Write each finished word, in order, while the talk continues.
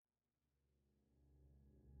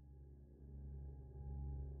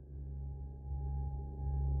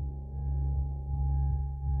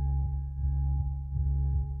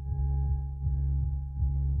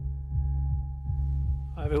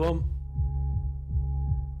everyone.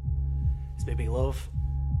 It's Big Big Love.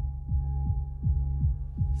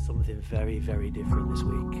 Something very, very different this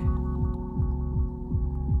week.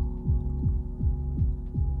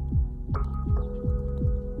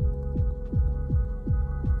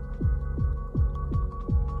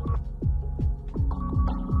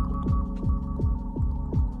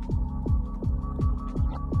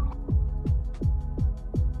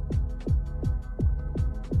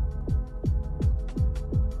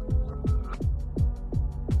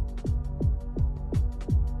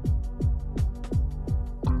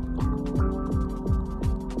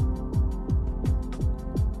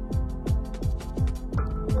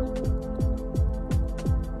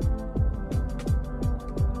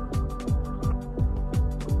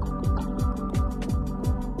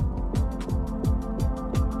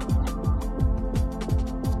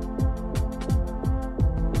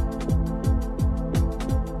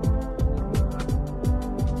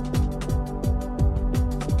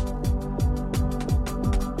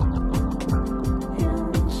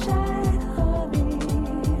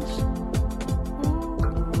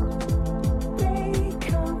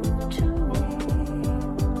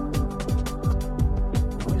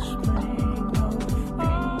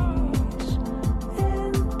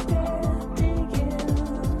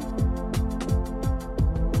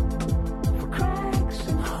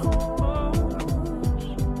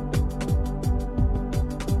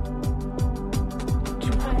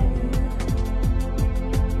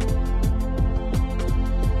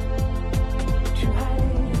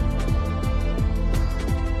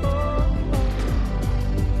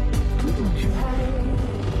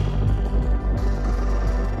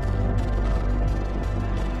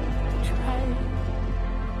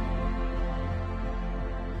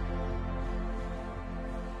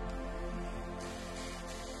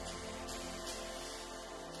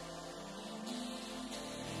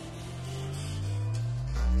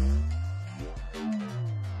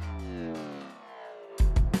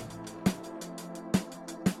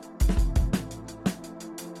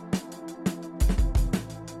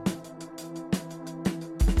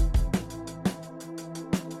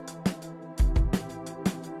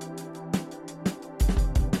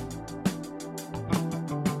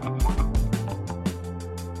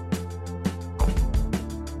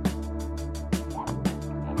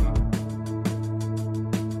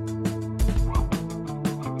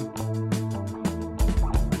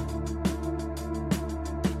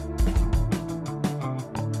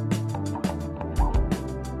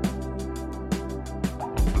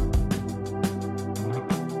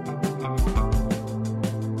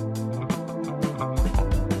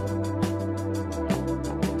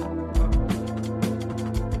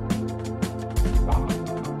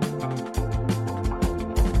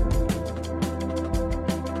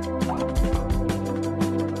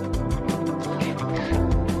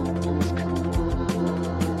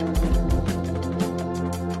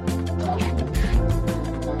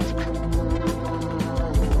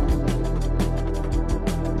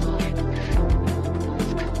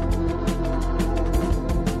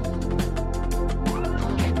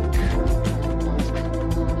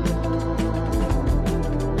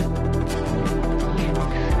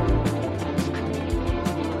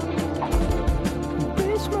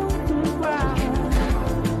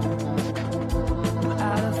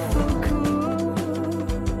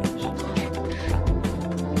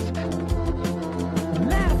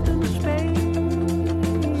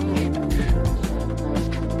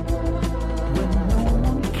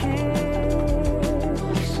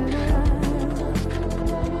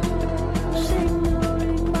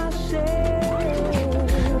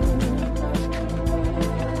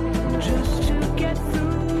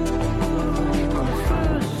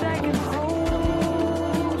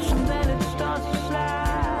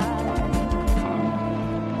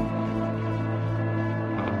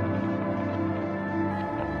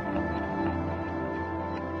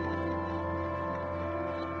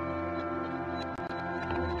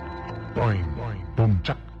 boing, boom,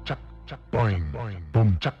 chuck, chuck, chuck, boing,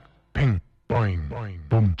 boom, chuck, ping, boing,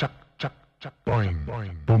 boom, chuck, chuck, chuck, boing,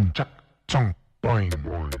 boom, chuck, chong,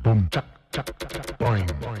 boing, boom, chuck, chuck, chuck,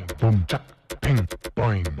 boing, boom, chuck, ping,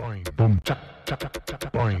 boing, boom, chuck, chuck, chuck,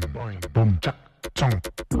 boing, boom, chuck, chong,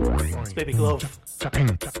 It's Big Big Love. ping,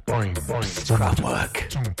 boing, It's Kraftwerk.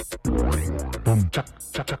 boom, chuck,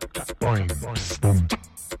 chuck, chuck, boing, boom,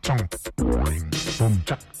 chong, boom,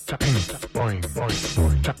 chuck, chuck, ping, boing,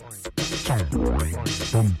 boom, chuck, chong,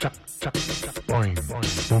 boom, chuck, chuck, boing,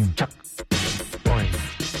 boom, chuck, boing,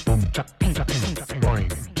 boom, chuck, chuck, boing,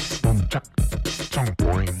 boom, chuck, chong,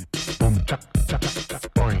 boing, boom, chuck, chuck,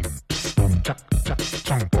 boing, boom, chuck, chuck,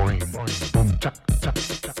 chong, boing, boom, chuck,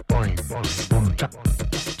 chuck,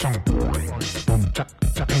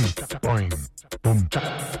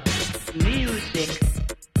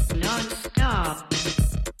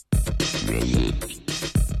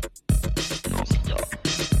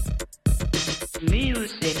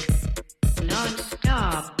 Music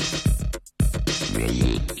non-stop.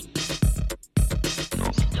 Music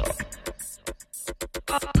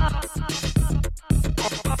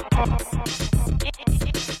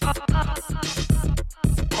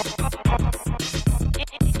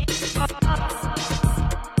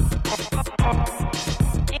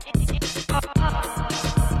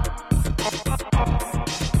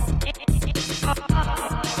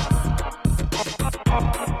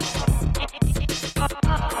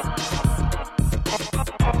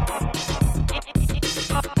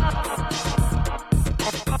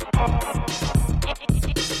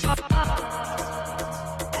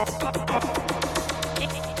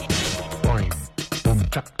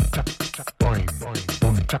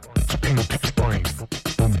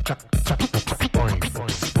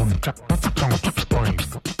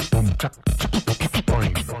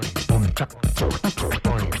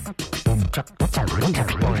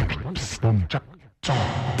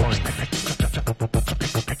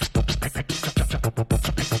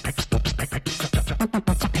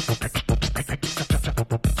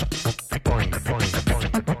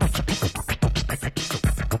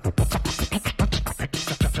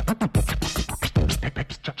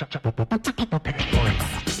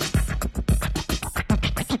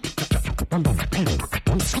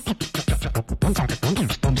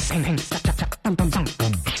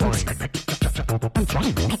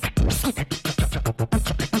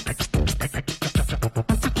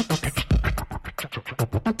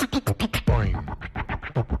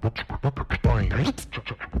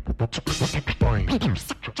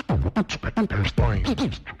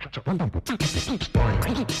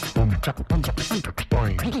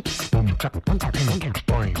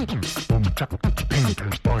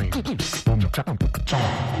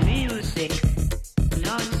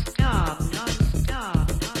non-stop, non-stop,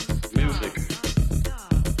 Music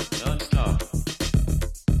non-stop.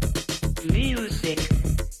 music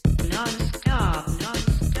non-stop,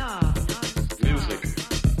 non-stop, Music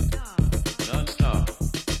non-stop.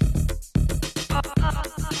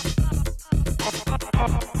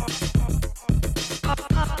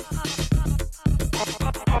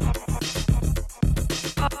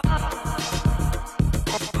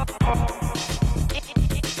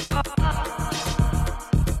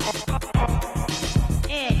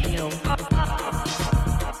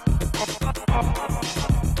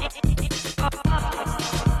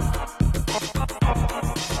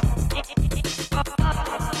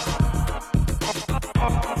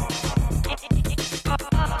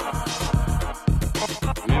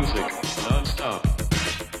 Music non-stop.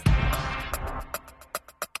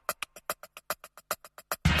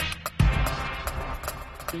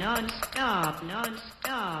 non-stop,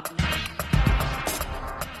 non-stop,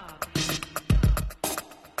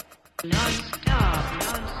 non-stop,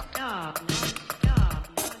 non-stop, non-stop,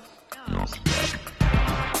 non-stop.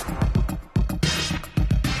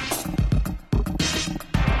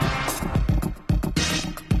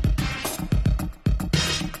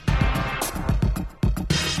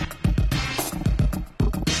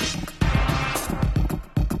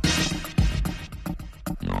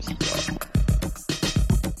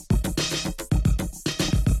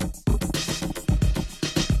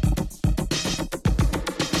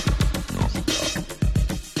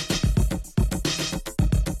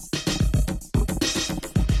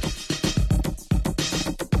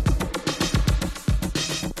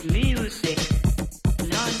 Music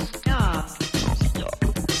non-stop.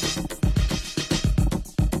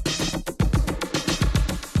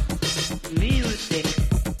 Music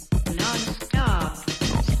non-stop.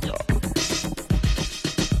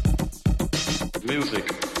 Music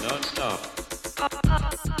non-stop.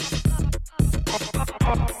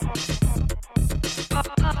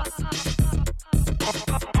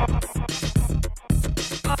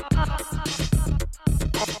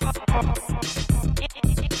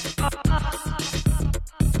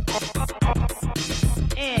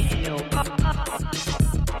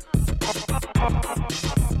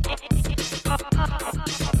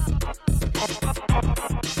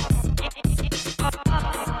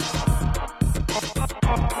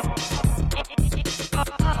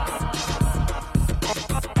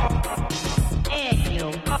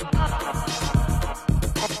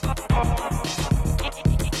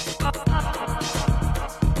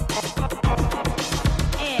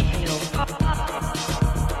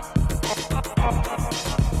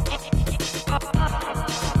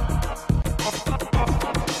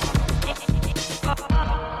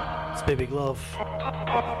 It's Big Big Love.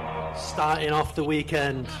 Starting off the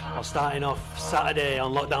weekend, or starting off Saturday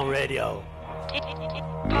on Lockdown Radio.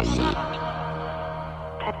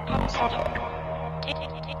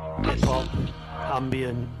 Hip hop,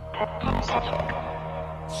 ambient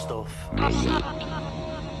stuff.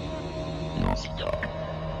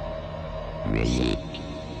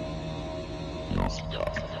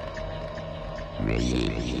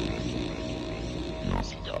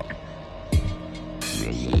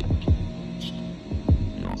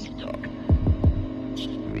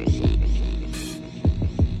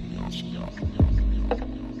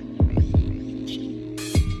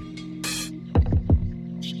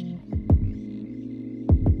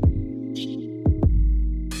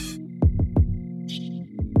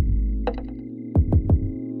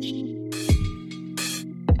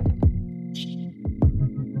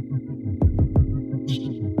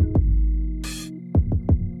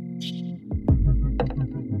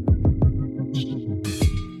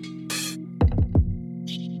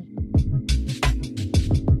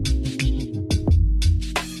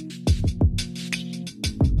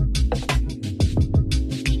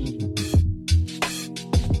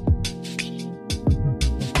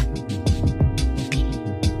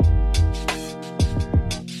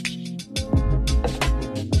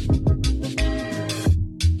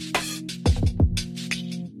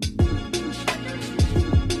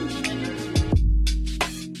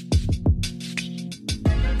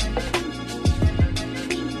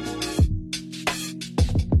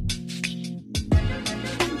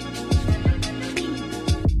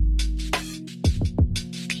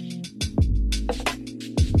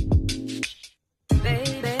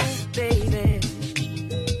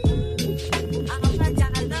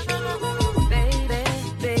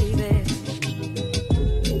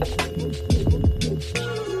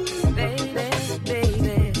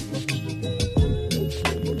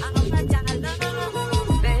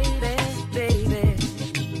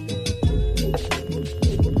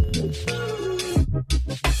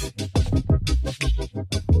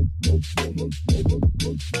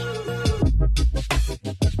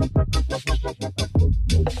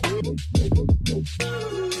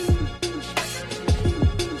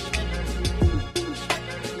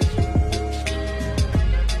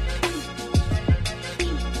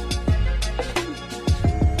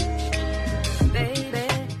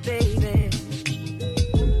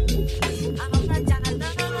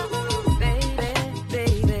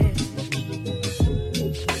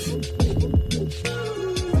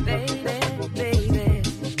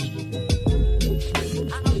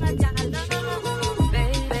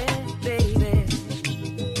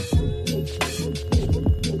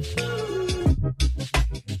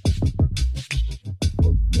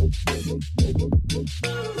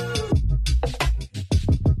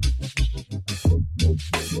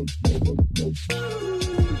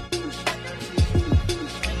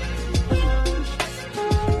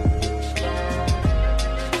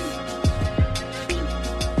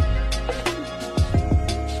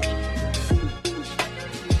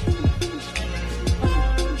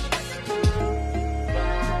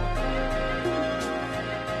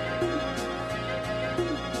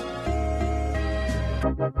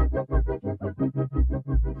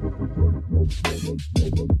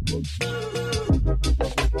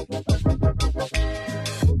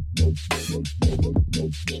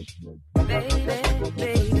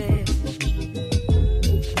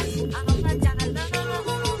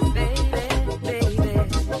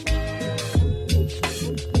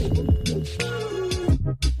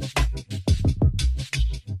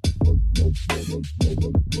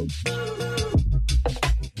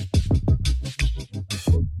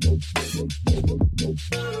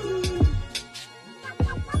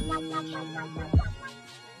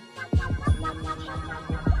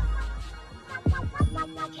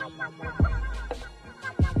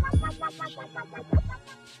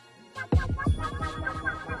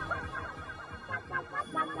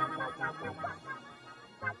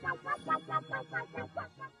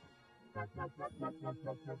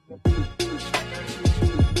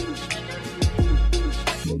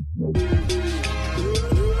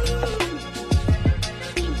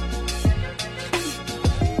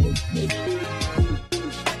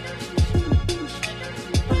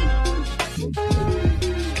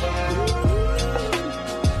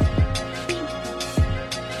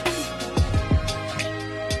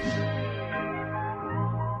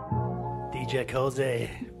 DJ Cozy.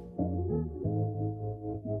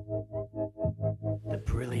 The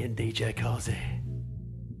brilliant DJ Cozy.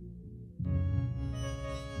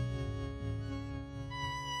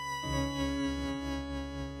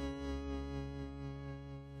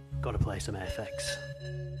 Gotta play some FX.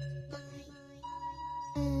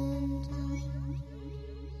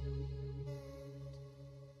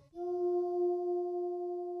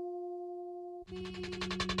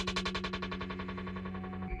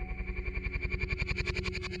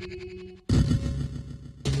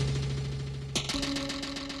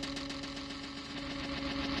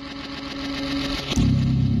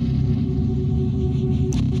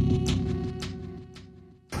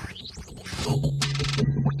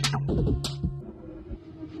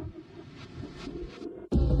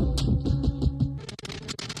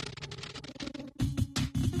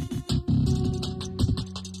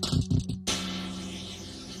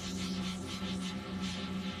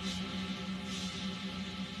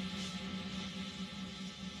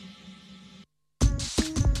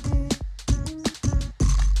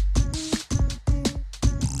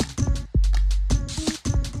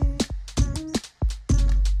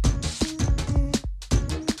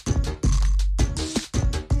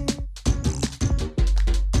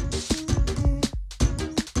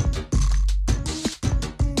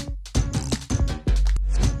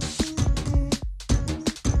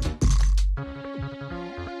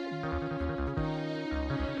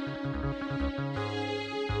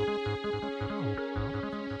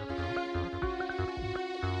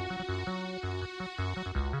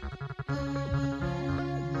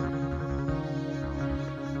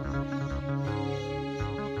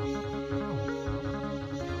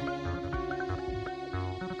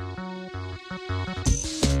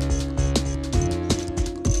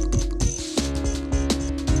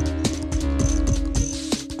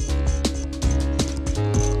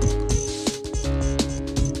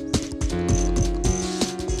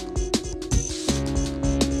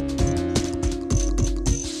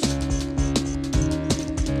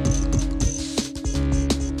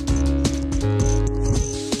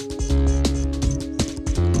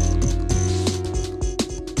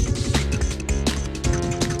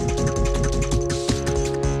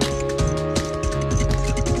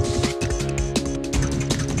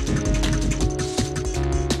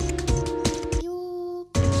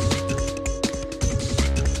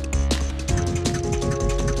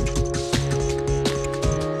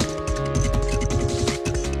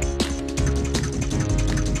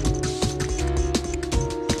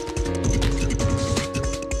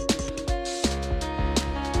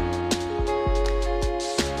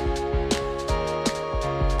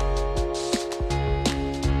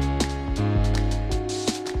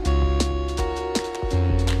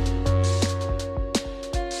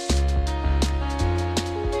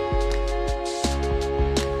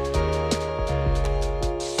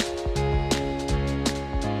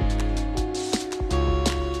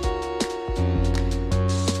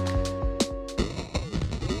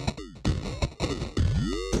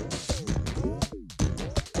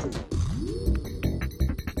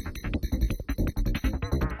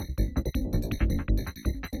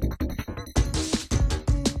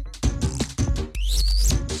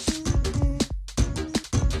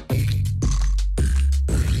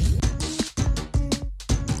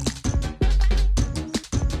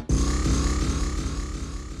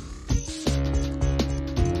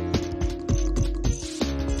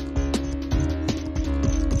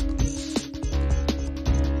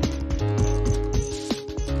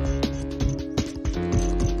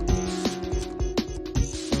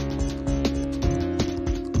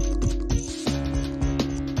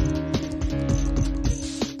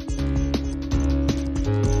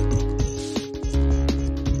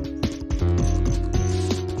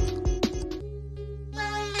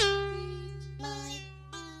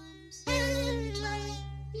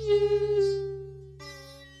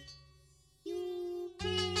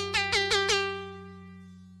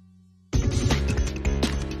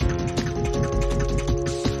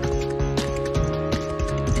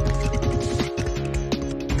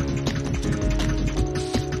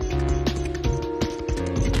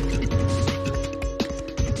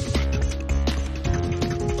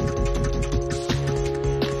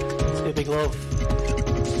 love.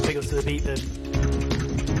 Big ups to the Beatman.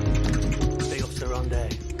 Big ups to Rondé.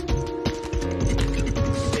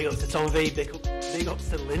 Big ups to Tom V. Big ups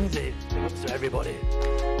to Lindsay. Big ups to everybody.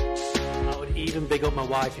 I would even big up my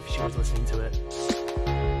wife if she was listening to it.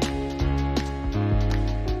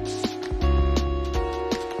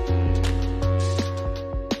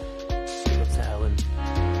 Big ups to Helen.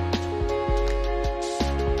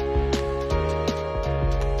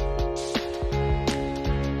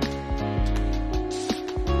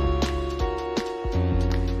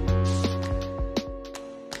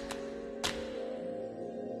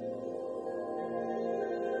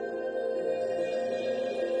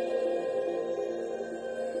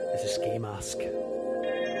 It's a ski mask.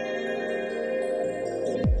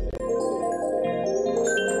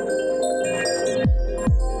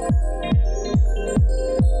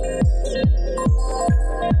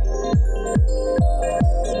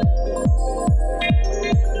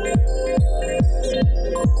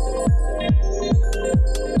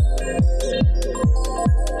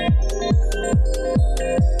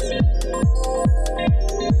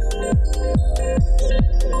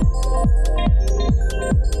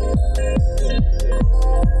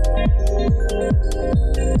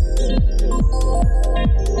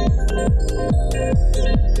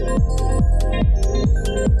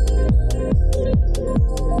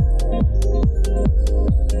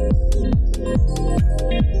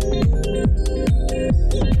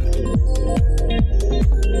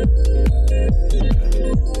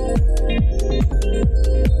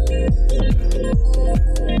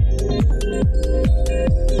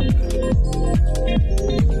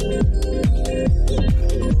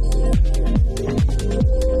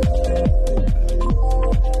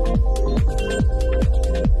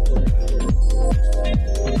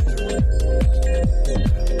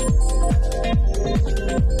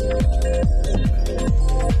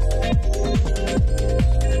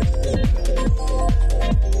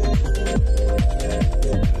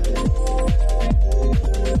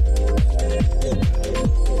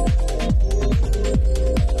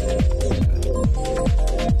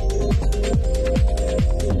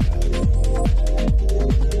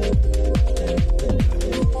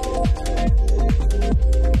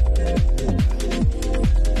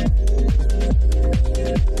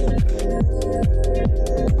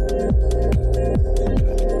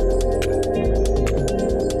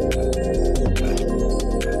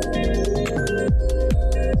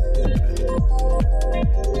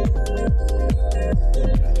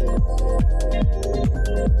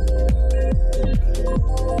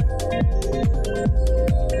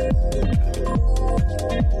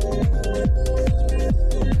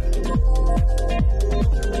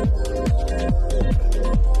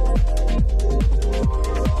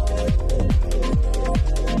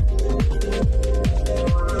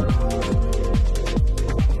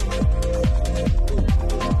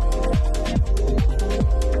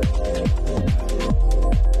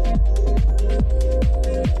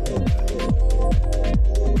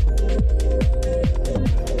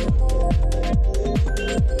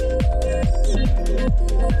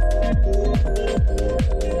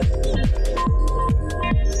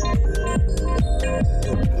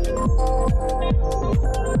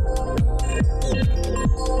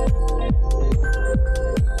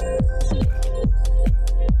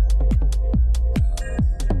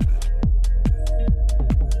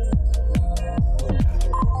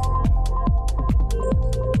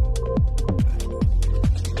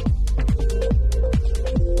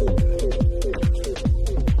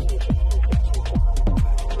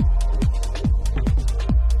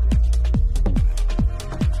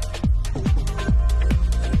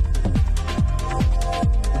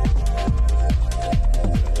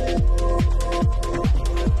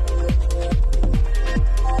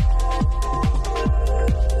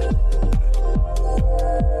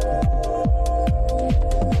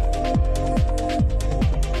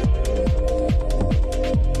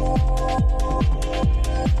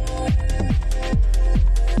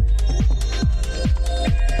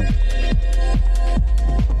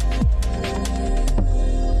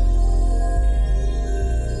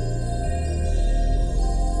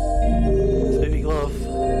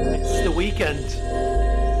 Weekend.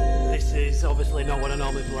 This is obviously not what I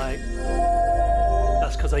normally play.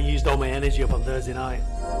 That's because I used all my energy up on Thursday night.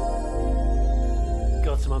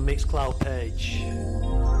 Go to my Mixcloud page.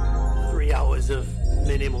 3 hours of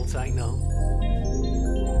minimal techno.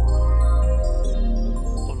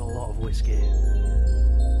 On a lot of whiskey.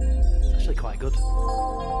 It's actually quite good.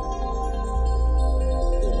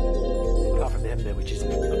 Apart from the end bit, which is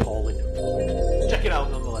appalling. Check it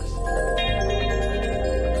out nonetheless.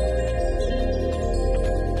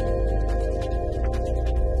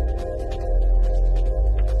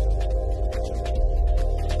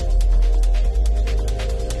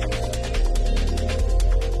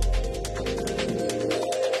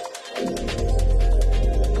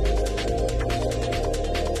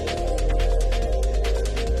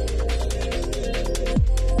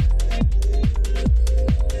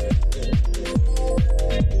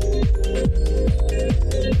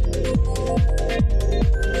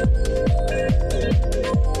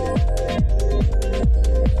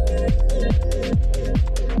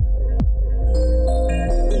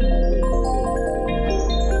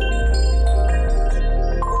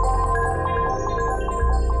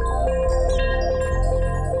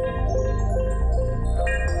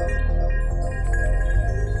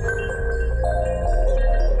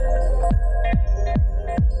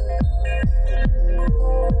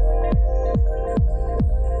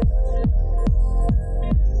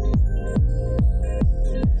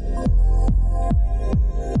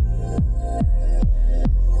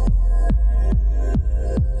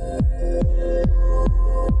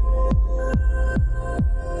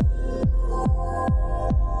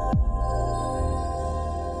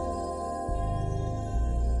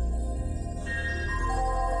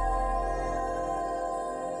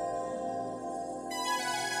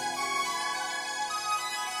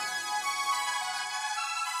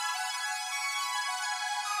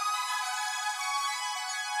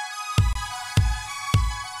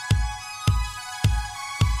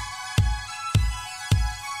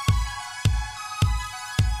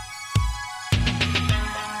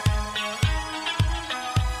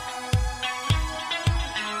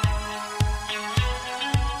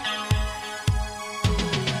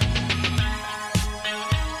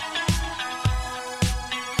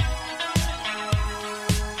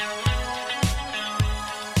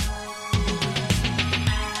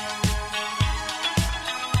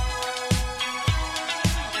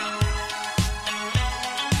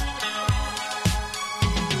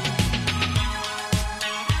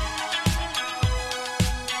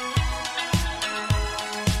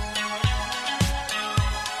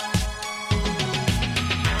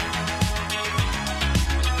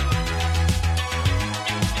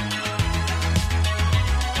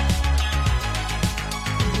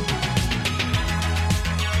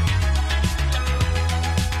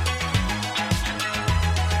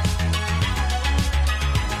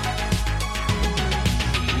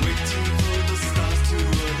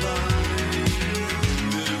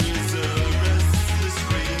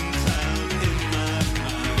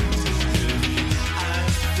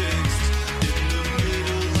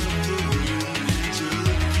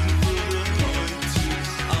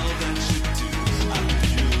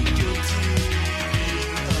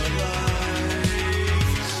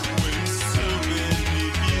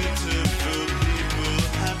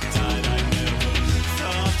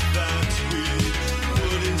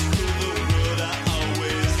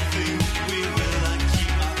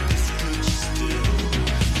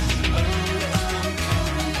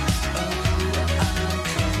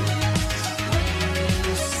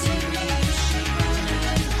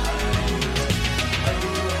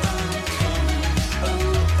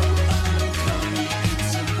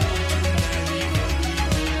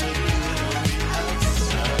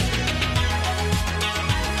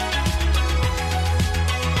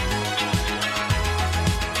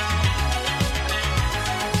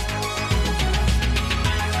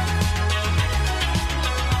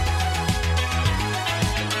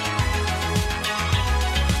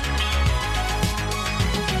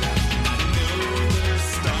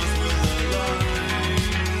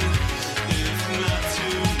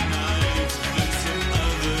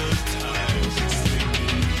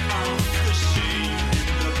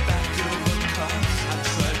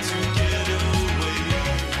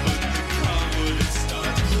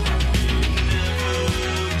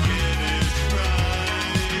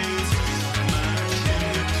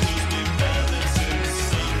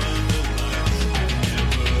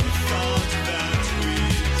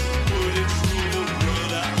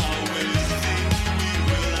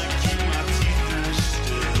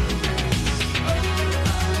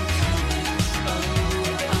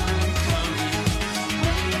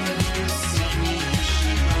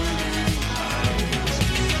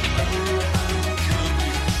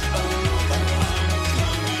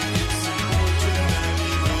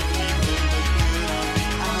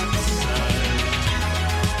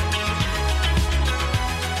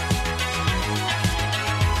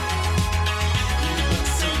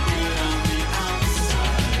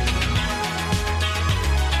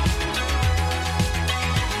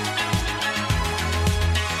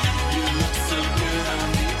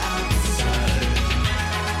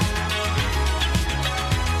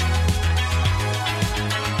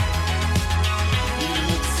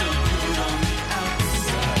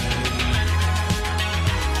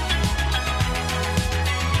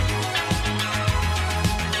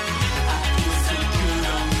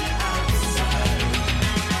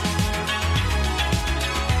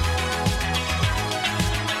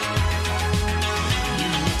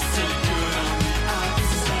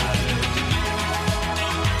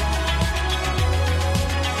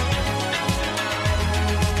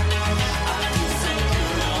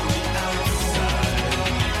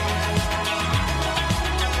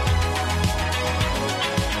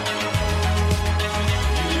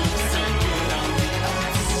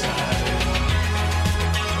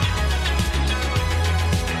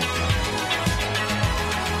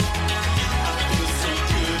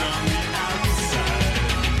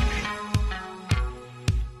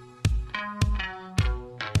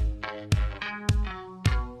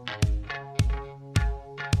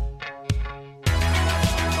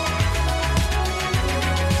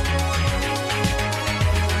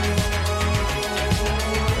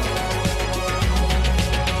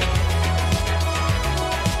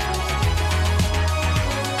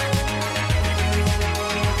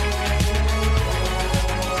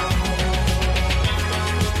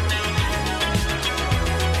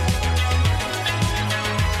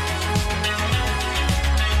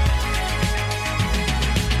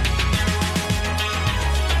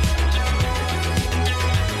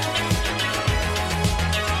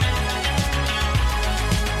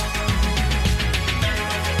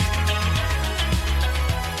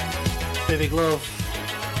 Big Love.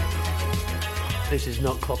 This is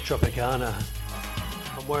not Club Tropicana.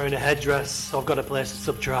 I'm wearing a headdress, so I've got a place to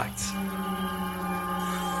subtract.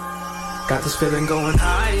 Got this feeling going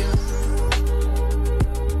higher.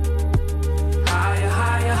 Higher,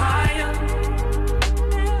 higher, higher.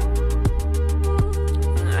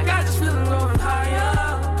 I got this feeling going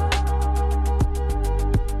higher.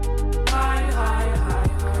 Higher, higher,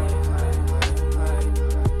 higher, higher,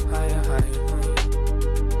 higher, higher.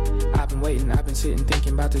 I've been waiting, I've been sitting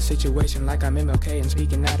thinking about the situation like I'm MLK and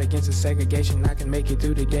speaking out against the segregation. I can make it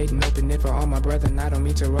through the gate and open it for all my brethren. I don't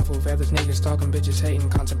mean to ruffle feathers, niggas talking, bitches hating,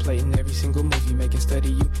 contemplating every single movie, making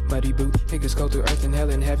study you, muddy boot. Niggas go through earth and hell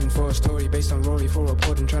and heaven for a story based on Rory for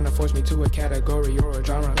reporting, trying to force me to a category or a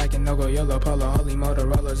genre like an no-go yellow polo, holy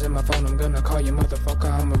Motorola's in my phone. I'm gonna call you motherfucker,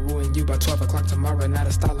 I'ma ruin you by 12 o'clock tomorrow. Not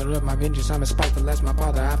a scholar of my vengeance, I'm as spiteful as my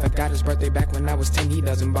father. I forgot his birthday back when I was 10, he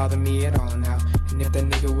doesn't bother me at all now. And if that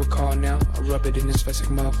nigga would call now, I'll rub it in his face like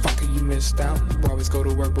motherfucker, you missed out. You always go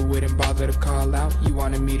to work but wouldn't bother to call out. You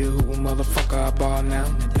wanted me to hoot, well, motherfucker, I ball now.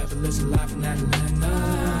 And the devil is alive in Atlanta.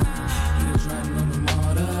 He was riding on the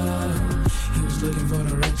motor. He was looking for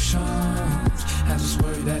directions. Had to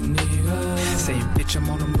swerve that nigga. Saying, bitch, I'm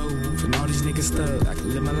on the move. And all these niggas stuck. I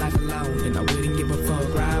can live my life alone. And I wouldn't give a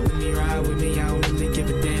fuck. Ride with me, ride with me. I don't really give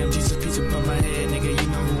a damn. Jesus, piece above my head, nigga. You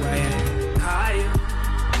know who I am. Higher.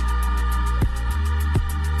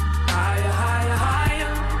 Higher, higher,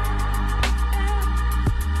 higher.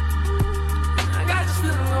 I got this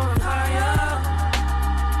feeling going higher.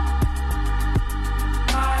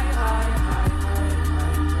 Higher, higher, higher,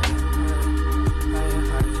 higher,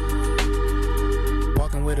 higher.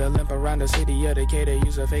 Walking with a limp around the city of Decatur.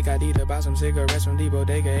 Use a fake ID to buy some cigarettes from the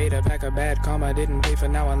bodega. Ate a pack of bad karma. Didn't pay for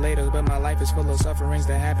now and later. But my life is full of sufferings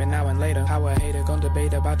that happen now and later. How a hater gon'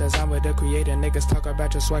 debate about design with the creator. Niggas talk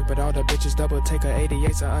about your swag, but all the bitches double take her.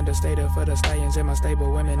 88's are understated for the stallions in my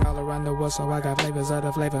stable. Women all around the world, so I got flavors of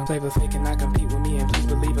the flavor. Flavor fake and I compete with me, and please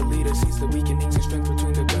believe a leader sees the weakenings and strength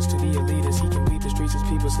between the guts to the elitists. He can beat the streets as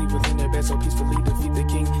people sleep within their bed, so peacefully defeat the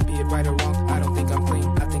king. Be it right or wrong, I don't think I'm clean.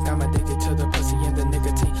 I think I'm addicted to the pussy and the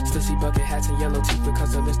nicotine. Still see bucket hats and yellow teeth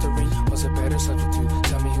because of Listerine. What's a better substitute?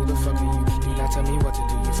 Tell me who the fuck are you? Do not tell me what to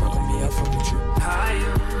do. You fuck with me, I'll fuck with you.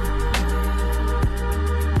 Higher.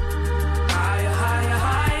 Higher, higher,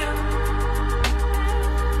 higher.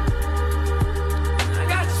 I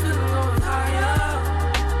got this feeling going higher.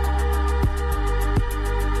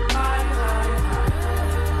 Higher, higher, higher,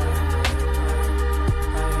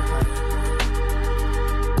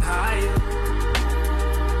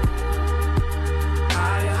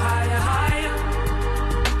 higher, higher, higher, higher.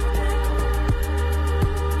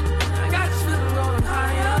 I got this feeling going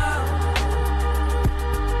higher.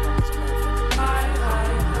 Higher,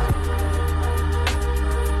 higher,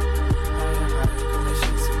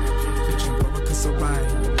 Fiction Roller so wide,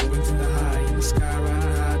 going to the high, in the sky ride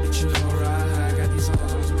high, bitches gon' ride high. Got these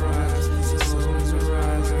hoes to rise, these hoes to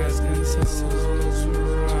rise, I got these hoes to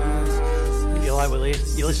rise. If you like what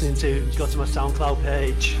you're listening to, go to my SoundCloud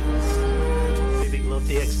page. Big Love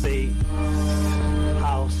DXB,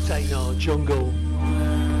 House, Techno, Jungle,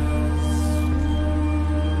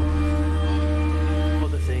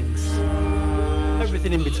 other things,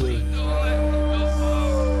 everything in between.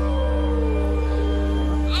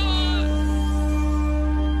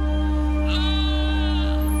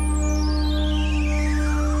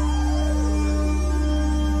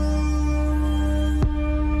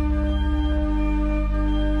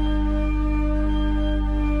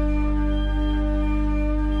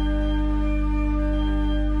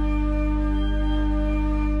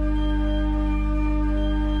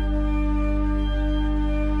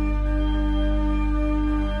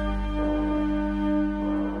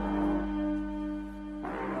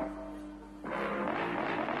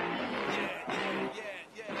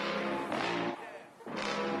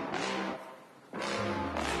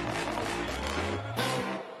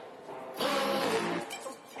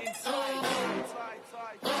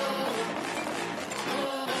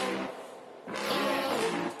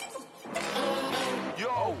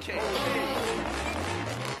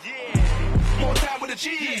 More time with the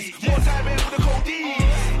G's, more time here with the codees.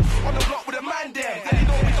 On the block with the man there, and you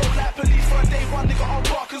know we don't like police. For a day one nigga, I'll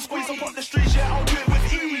bark and squeeze up on the streets, yeah, I'll do it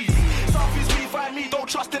with ease. Southeast me, find me, don't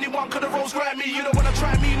trust anyone, cause the roads grind me. You don't wanna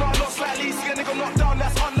try me, no, not slightly. See a nigga knocked down,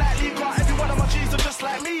 that's unlikely. Cause every one of my G's are just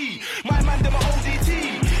like me. My man, them a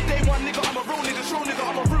ODT. Day one nigga, I'm a real nigga, true nigga,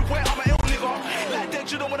 I'm a root boy, I'm a ill nigga. Like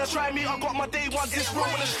that, you don't wanna try me, I got my day one, this room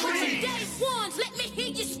on the street. Day ones, let me hear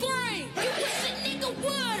you scream. You wish a nigga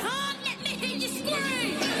would, huh? Let me hear you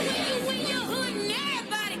scream. When you in your hood and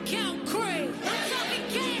everybody count cream. I'm talking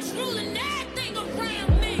cash ruling everything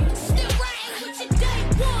around me. Still riding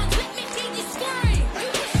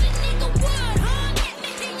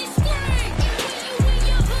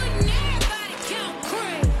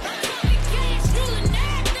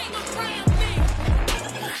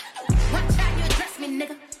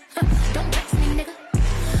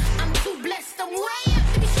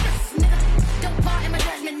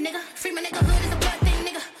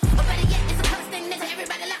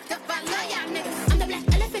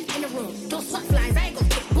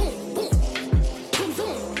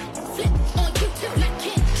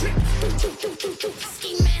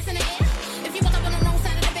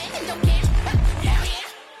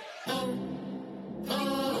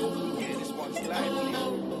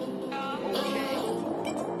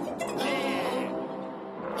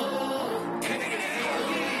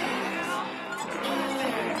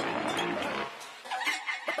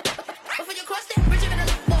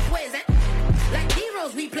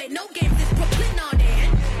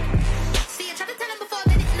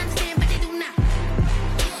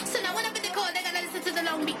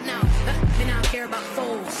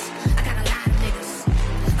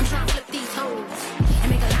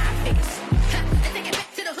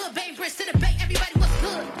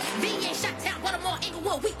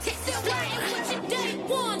what we take. Still riding with your day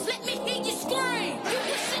ones, let me hear you scream. You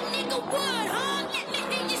wish a nigga would, huh? Let me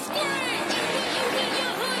hear you scream. You in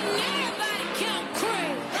your hood and everybody count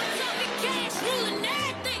cream. I'm talking cash, ruling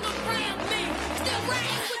everything around me. Still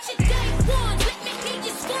riding with your day ones, let me hear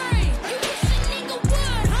you scream. You wish a nigga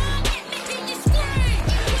would, huh? Let me hear you scream.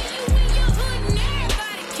 You in your hood and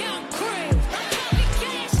everybody count cream. I'm talking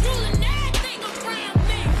cash, ruling everything around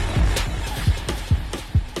me.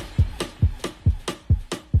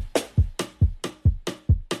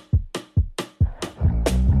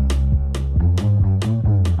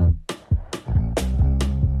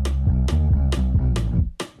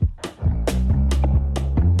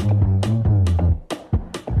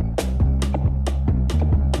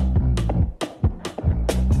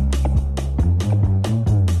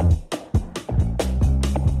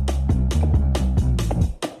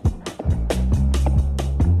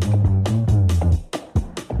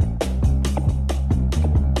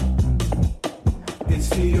 It's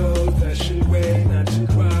the old-fashioned way not to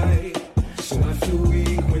cry. So I feel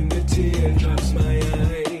weak when the tear drops my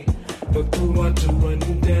eye. But the water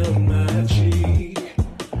running down my cheek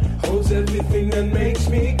holds everything that makes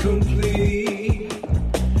me complete.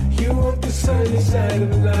 You want the sunny side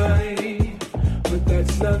of life, but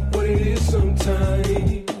that's not what it is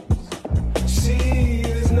sometimes. See,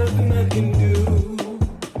 there's nothing I can do.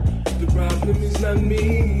 The problem is not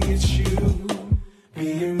me, it's you.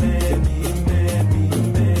 Be a man, be a man, be a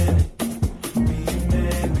man. Be a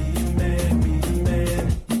man, be a man, be a man.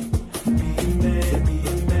 Be a man, be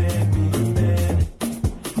a man, be a man.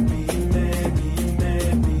 Be a man, be a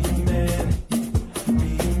man, be a man. Be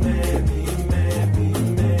a man, be a man, be a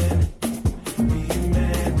man. Be a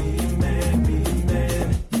man, be a man, be a man.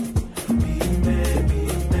 Be a man, be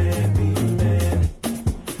a man, be a man.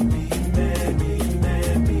 Be a man, be a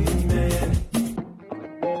man, be a man.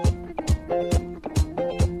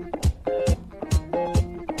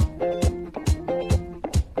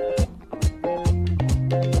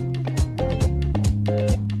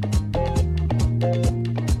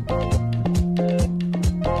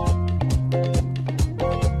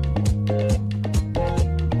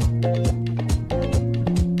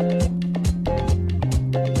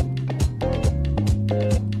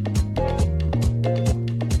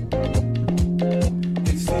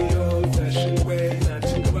 It's the old-fashioned way not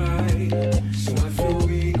to cry. So I feel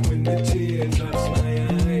weak when the tear drops my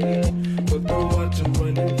eye. But the water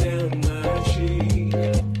running down my cheek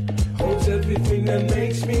holds everything that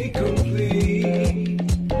makes me complete.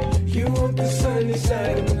 You want the sunny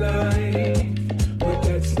side of life, but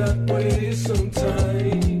that's not what it is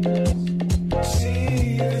sometimes.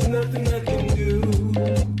 See, there's nothing I can do.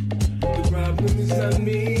 The problem is not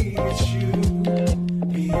me, it's you.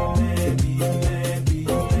 Be a man, be a man, be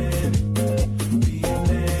a man. Be a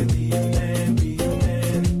man, be a man, be a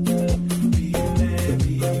man. Be a man,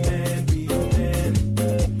 be a man, be a man.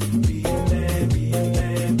 Be a man, be a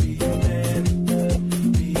man, be a man.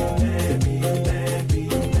 Be a man, be a man, be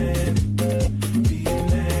a man. Be a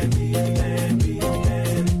man, be a man, be a man.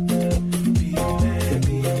 Be a man,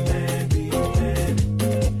 be a man, be a man.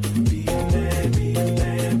 Be a man, be a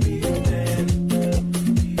man, be a man.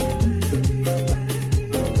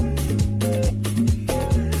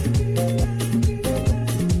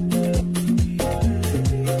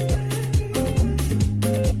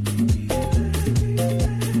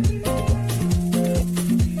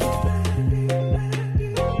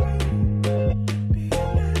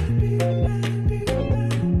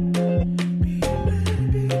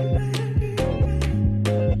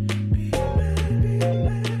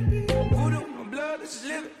 Voodoo, my blood, this is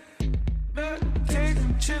living. Blood, taste,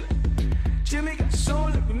 I'm chillin'. Jimmy got soul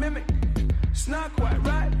like we mimic. It's not quite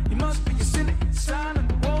right, you must be a cynic. Sign on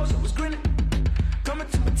the walls, I was grinning. Coming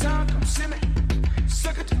to my town, come see me.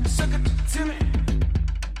 Sucker to Timmy.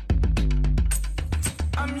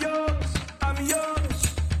 I'm yours.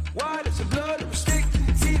 Why does the blood ever stick to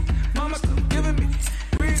your teeth? Mama still giving me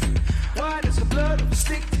breathing. Why does the blood ever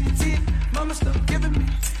stick to your teeth? Mama still giving me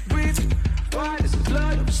breathing. Why does the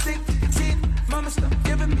blood ever stick to your teeth? Mama still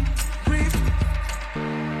giving me breathing.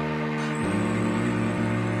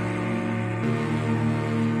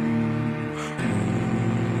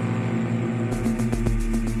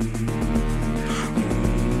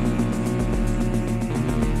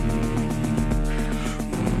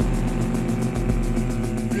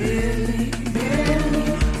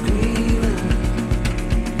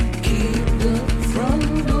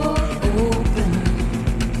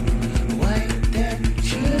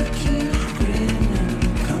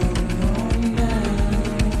 Down.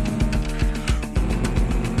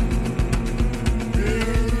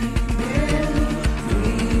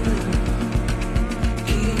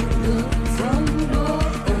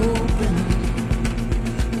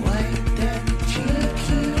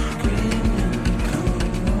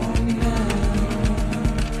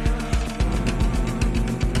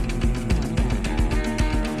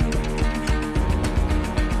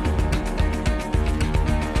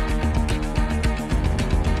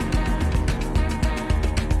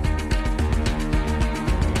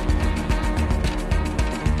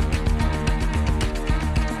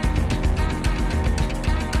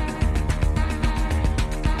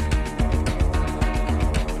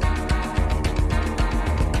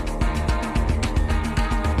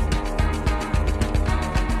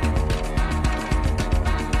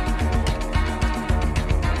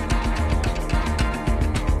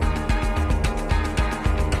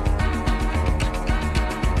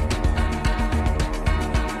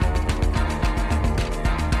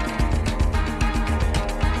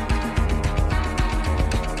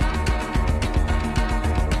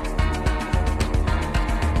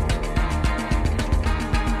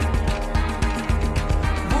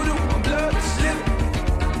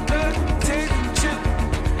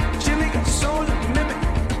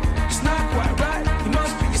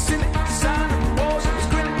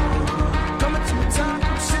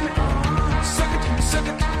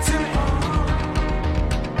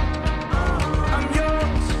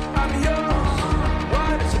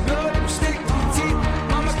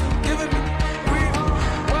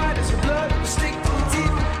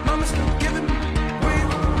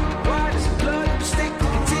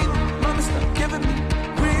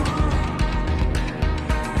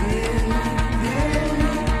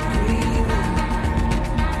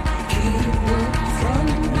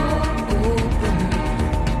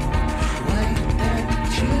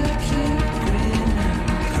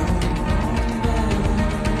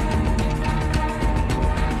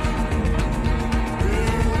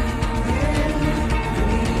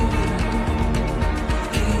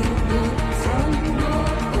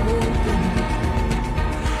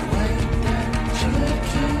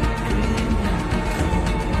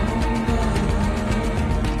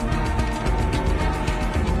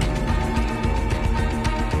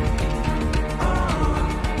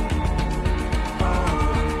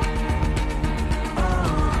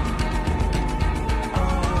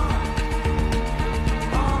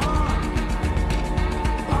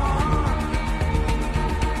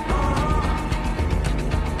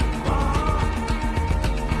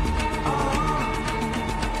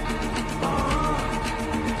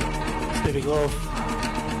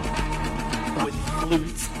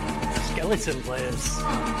 Brighton players.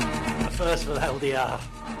 A first for the LDR.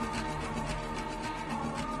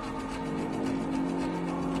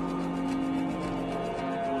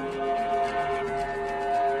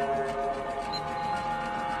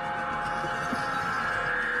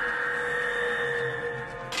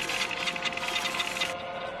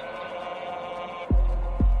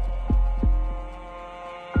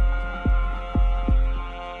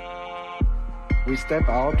 We step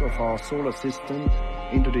out of our solar system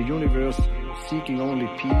into the universe seeking only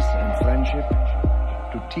peace and friendship,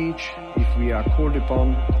 to teach if we are called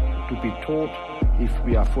upon, to be taught if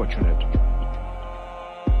we are fortunate.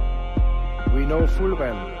 We know full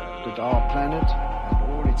well that our planet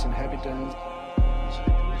and all its inhabitants.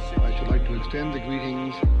 I should like to extend the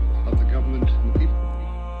greetings of the government and the people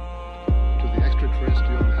to the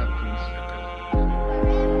extraterrestrial inhabitants.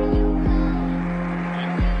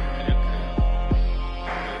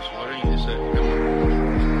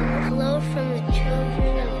 Hello from the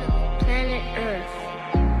children of planet Earth.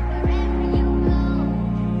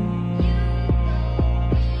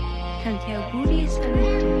 Tanti auguri e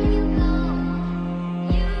saluti.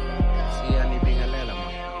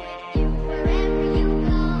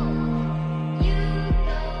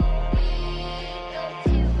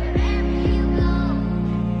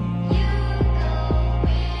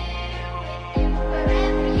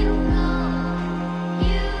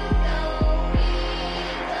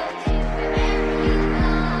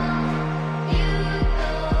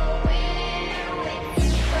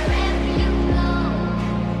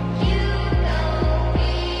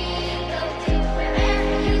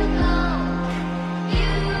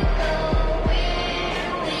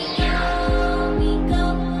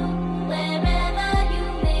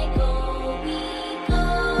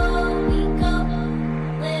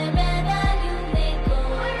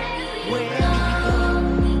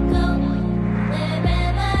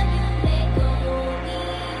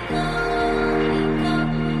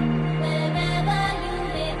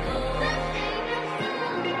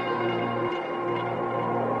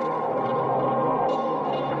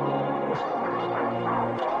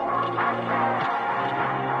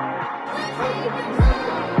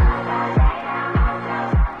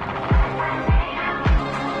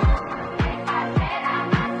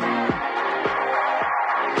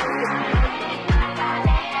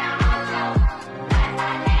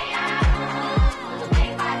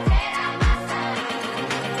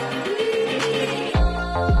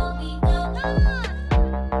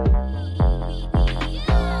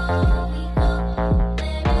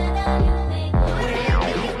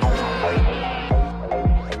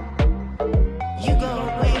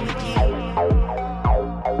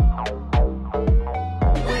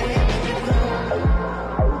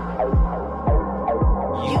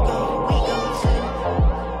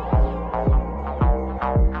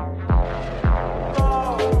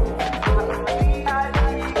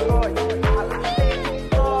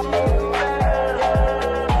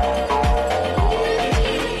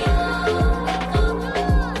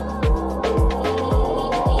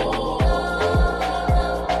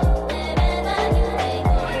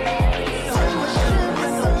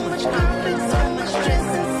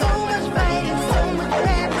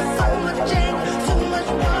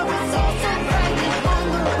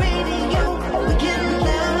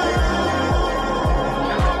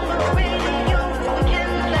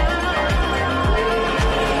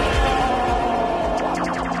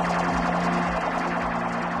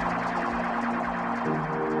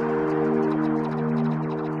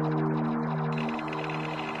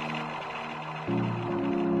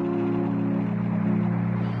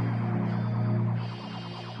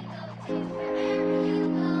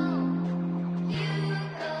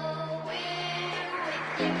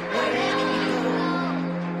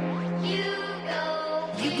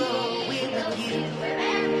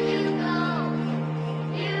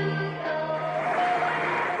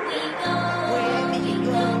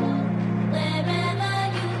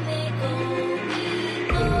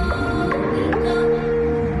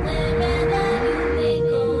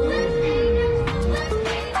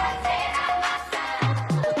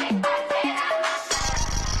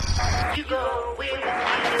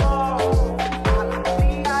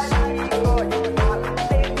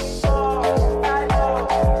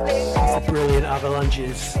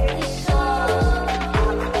 Avalanches.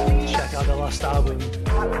 Check out the last album.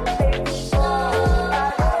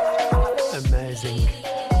 Amazing.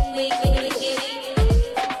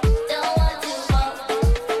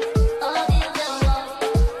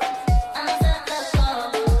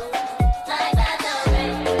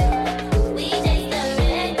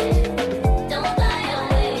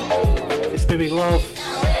 It's Big Love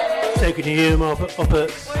taking you up at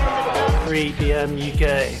 3 p.m.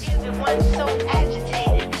 UK.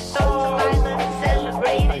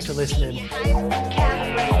 Thanks for listening.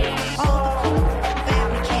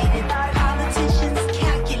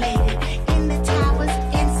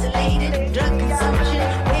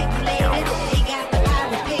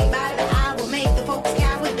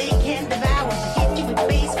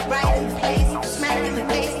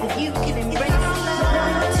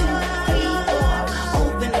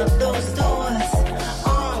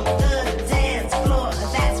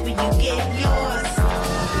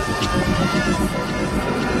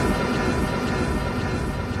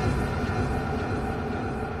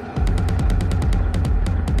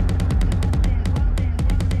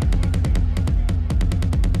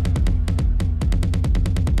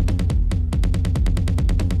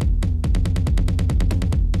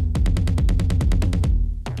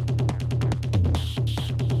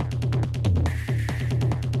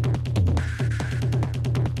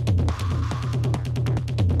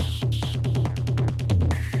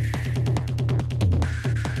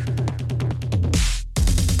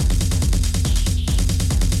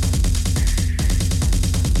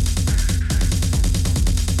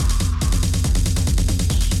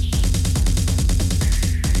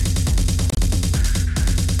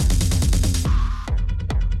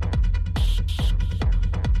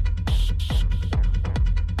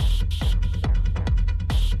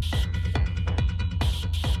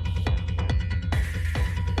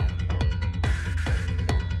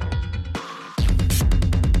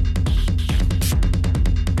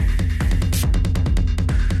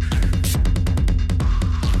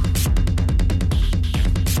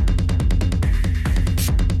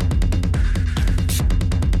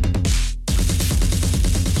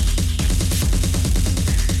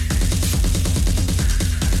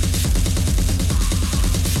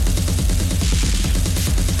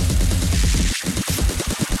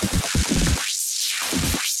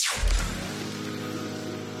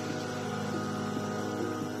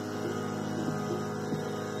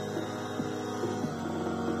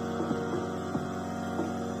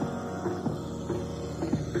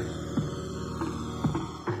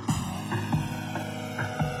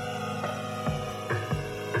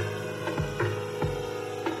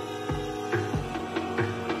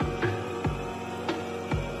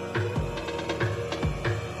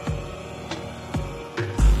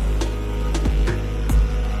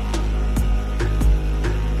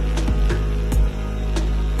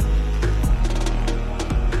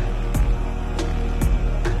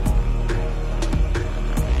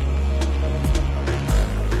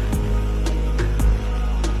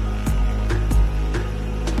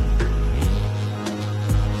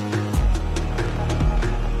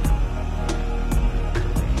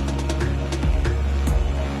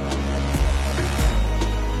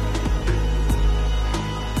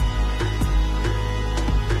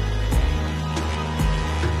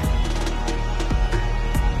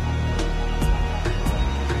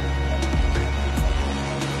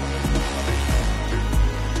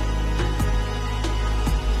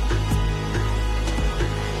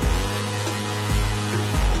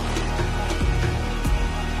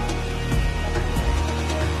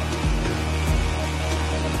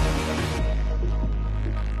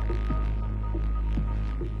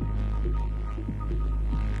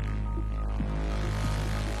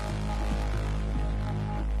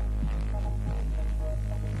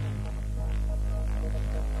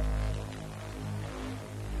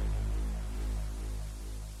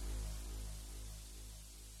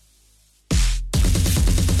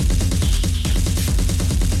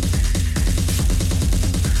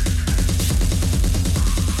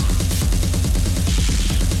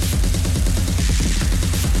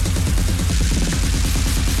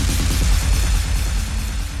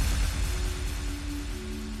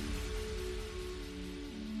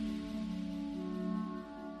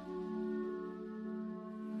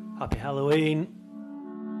 Happy Halloween.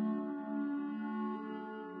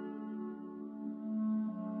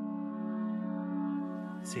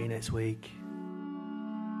 See you next week.